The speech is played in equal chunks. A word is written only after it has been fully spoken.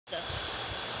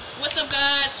up,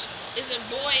 guys? It's your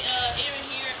boy Aaron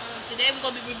here. Today we're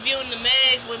gonna be reviewing the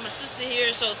Meg with my sister here.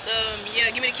 So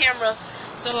yeah, give me the camera.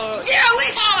 So yeah, we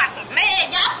talking about the Meg,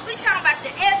 y'all. We talking about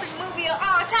the epic movie of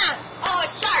all time, all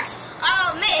sharks,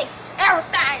 all Megs,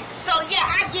 everything. So yeah,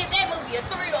 I give that movie a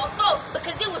 3 or 4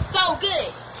 because it was so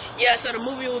good. yeah, so the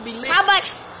movie will be lit. How about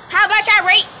y'all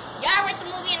rate? Y'all rate the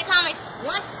movie in the comments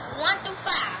 1 through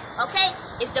 5. Okay,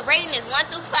 it's the rating is 1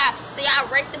 through 5. So y'all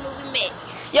rate the movie Meg.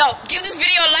 Yo, give this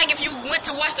video a like if you went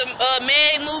to watch the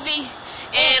Meg movie,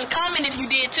 and comment if you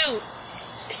did too.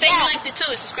 Say you liked it too,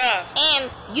 and subscribe. And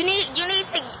you need to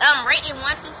rate it 1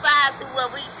 through 5 through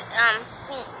what we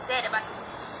said about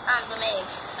the Meg.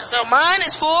 Okay. So mine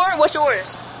is 4. What's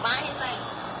yours? Mine is like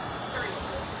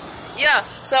 3. Yeah.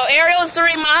 So Ariel's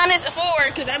 3, mine is 4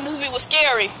 because that movie was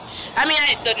scary. I mean,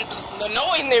 the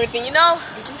noise and everything, you know.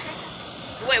 Did you hear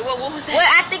something? Wait, what was that? Well,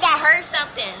 I think I heard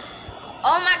something.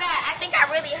 Oh my God, I think I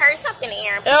really heard something,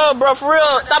 Aaron. Oh, bro, for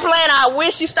real. Stop playing. I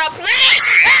wish you stopped playing.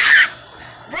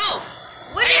 Bro,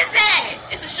 What is that?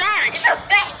 it's a shark. It's a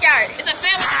fat shark. It's a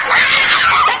fat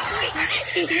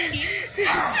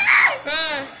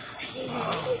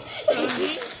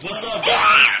What's up,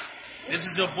 guys? This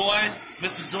is your boy,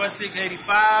 Mr. Joystick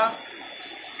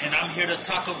 85, and I'm here to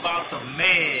talk about the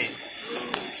Meg.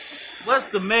 What's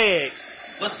the Meg?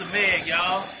 What's the Meg,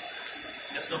 y'all?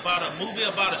 It's about a movie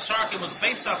about a shark. It was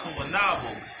based off of a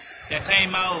novel that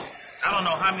came out, I don't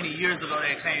know how many years ago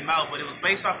that came out, but it was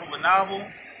based off of a novel.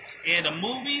 And the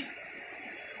movie,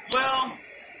 well,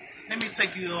 let me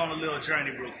take you on a little journey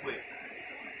real quick.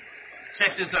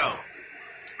 Check this out.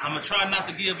 I'm going to try not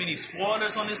to give any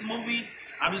spoilers on this movie.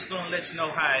 I'm just going to let you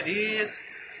know how it is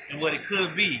and what it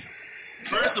could be.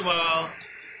 First of all,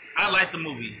 I like the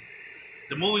movie.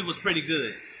 The movie was pretty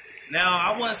good. Now,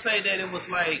 I wouldn't say that it was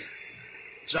like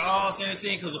Jaws or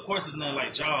anything, because of course it's nothing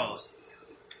like Jaws.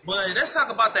 But let's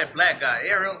talk about that black guy,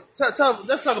 Ariel. Let's talk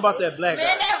about that black guy.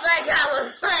 Man, that black guy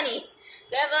was funny.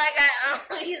 That black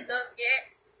guy, he's so scared.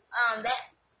 Oh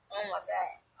my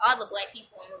God. All the black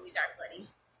people in movies are funny.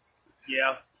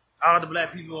 Yeah, all the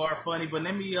black people are funny, but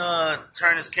let me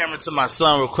turn this camera to my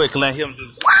son real quick and let him do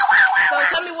this. So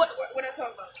tell me what I'm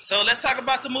talking about. So let's talk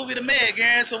about the movie The Meg,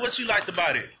 Aaron. So what you liked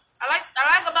about it? I like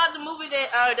about the movie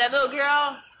that that little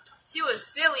girl, she was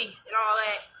silly and all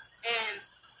that, and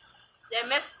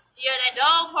that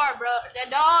dog part, bro. That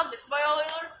dog, the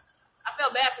spoiler. I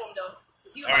felt bad for him though.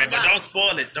 All right, but don't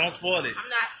spoil it. Don't spoil it. I'm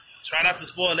not. Try not to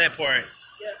spoil that part.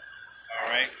 Yeah. All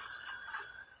right.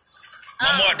 No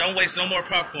more. Don't waste no more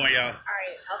popcorn, y'all. All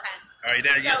right, okay. All right,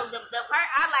 there you So go. the part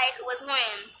I liked was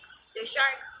when the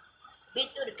shark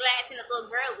bit through the glass and the little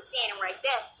girl was standing right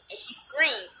there, and she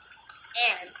screamed,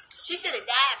 and she should have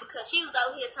died because she was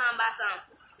over here talking about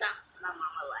something my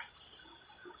mama likes,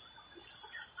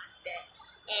 stuff like that,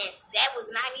 and that was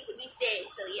not need to be said.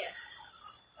 So yeah.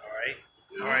 All right.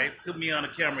 All right. Put me on the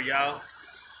camera, y'all.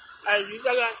 You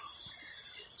got.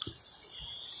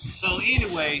 So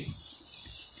anyway,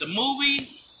 the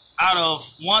movie, out of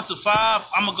 1 to 5,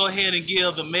 I'm gonna go ahead and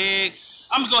give the Meg.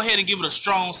 I'm gonna go ahead and give it a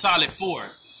strong, solid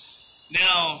 4.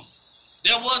 Now,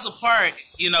 there was a part,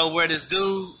 where this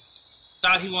dude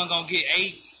thought he wasn't gonna get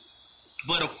 8,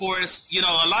 but of course, a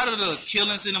lot of the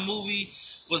killings in the movie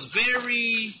was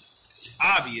very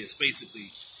obvious. Basically,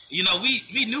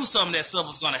 we knew some of that stuff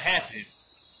was gonna happen,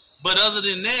 but other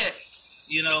than that,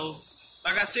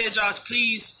 like I said, y'all,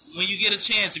 please, when you get a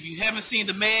chance, if you haven't seen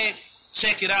the Meg,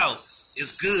 check it out.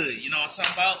 It's good. You know what I'm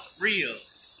talking about? Real.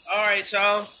 All right,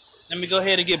 y'all. Let me go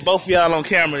ahead and get both of y'all on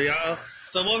camera, y'all.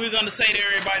 So what we're going to say to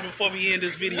everybody before we end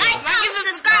this video? Like, comment,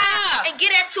 subscribe, and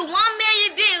get us to 1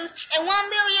 million views and 1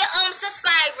 million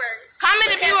subscribers.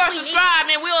 Comment if you are subscribed,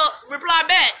 and we'll reply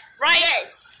back. Right?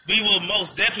 Yes. We will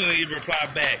most definitely reply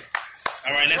back.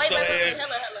 All right, let's go ahead.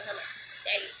 Hello.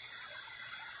 There you go.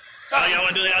 Oh, y'all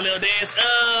want to do y'all little dance?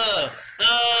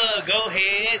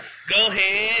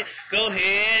 Go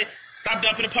ahead. Stop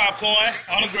dumping the popcorn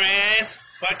on the grass.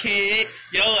 If I kick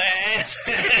your ass.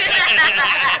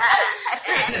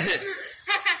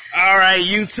 All right,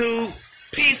 YouTube.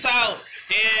 Peace out.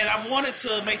 And I wanted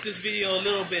to make this video a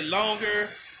little bit longer,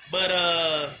 but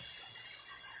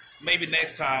maybe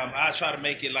next time I'll try to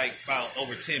make it like about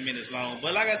over 10 minutes long.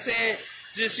 But like I said,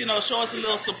 just, show us a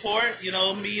little support,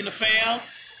 me and the fam.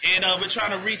 And we're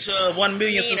trying to reach 1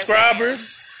 million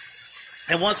subscribers.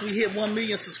 And once we hit 1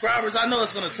 million subscribers, I know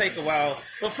it's going to take a while.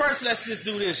 But first, let's just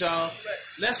do this, y'all.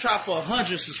 Let's try for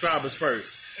 100 subscribers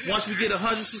first. Once we get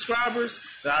 100 subscribers,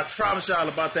 I promise y'all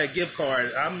about that gift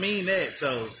card. I mean that.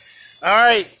 So, all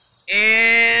right.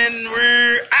 And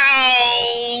we're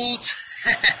out.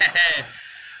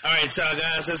 All right, y'all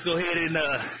guys. Let's go ahead and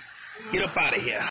get up out of here.